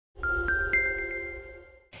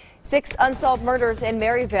6 unsolved murders in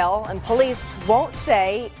Maryvale, and police won't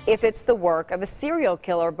say if it's the work of a serial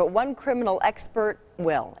killer, but one criminal expert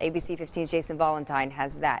will. ABC 15's Jason Valentine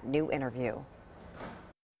has that new interview.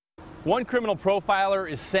 One criminal profiler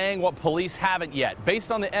is saying what police haven't yet,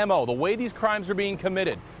 based on the MO, the way these crimes are being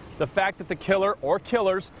committed. The fact that the killer or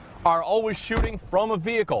killers are always shooting from a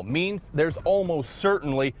vehicle means there's almost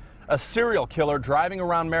certainly a serial killer driving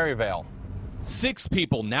around Maryvale. 6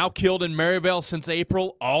 people now killed in Maryvale since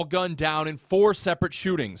April, all gunned down in 4 separate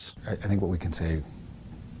shootings. I think what we can say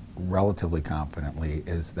relatively confidently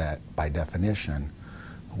is that by definition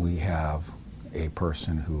we have a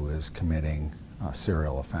person who is committing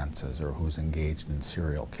serial offenses or who's engaged in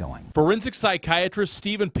serial killing. Forensic psychiatrist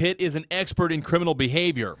Stephen Pitt is an expert in criminal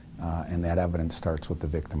behavior. And that evidence starts with the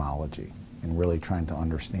victimology and really trying to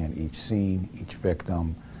understand each scene, each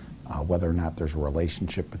victim, whether or not there's a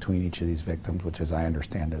relationship between each of these victims, which as I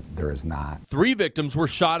understand it, there is not. 3 victims were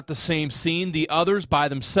shot at the same scene, the others by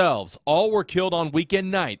themselves. All were killed on weekend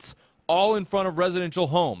nights, all in front of residential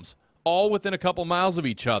homes, all within a couple miles of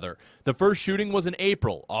each other. The first shooting was in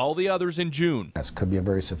April, all the others in June. This could be a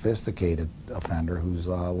very sophisticated offender who's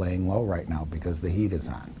laying low right now because the heat is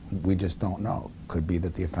on. We just don't know. Could be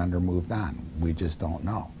that the offender moved on. We just don't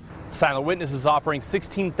know. Silent Witness is offering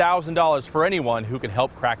 $16,000 for anyone who can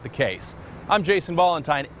help crack the case. I'm Jason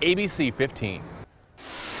Valentine, ABC 15.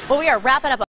 Well, we are wrapping up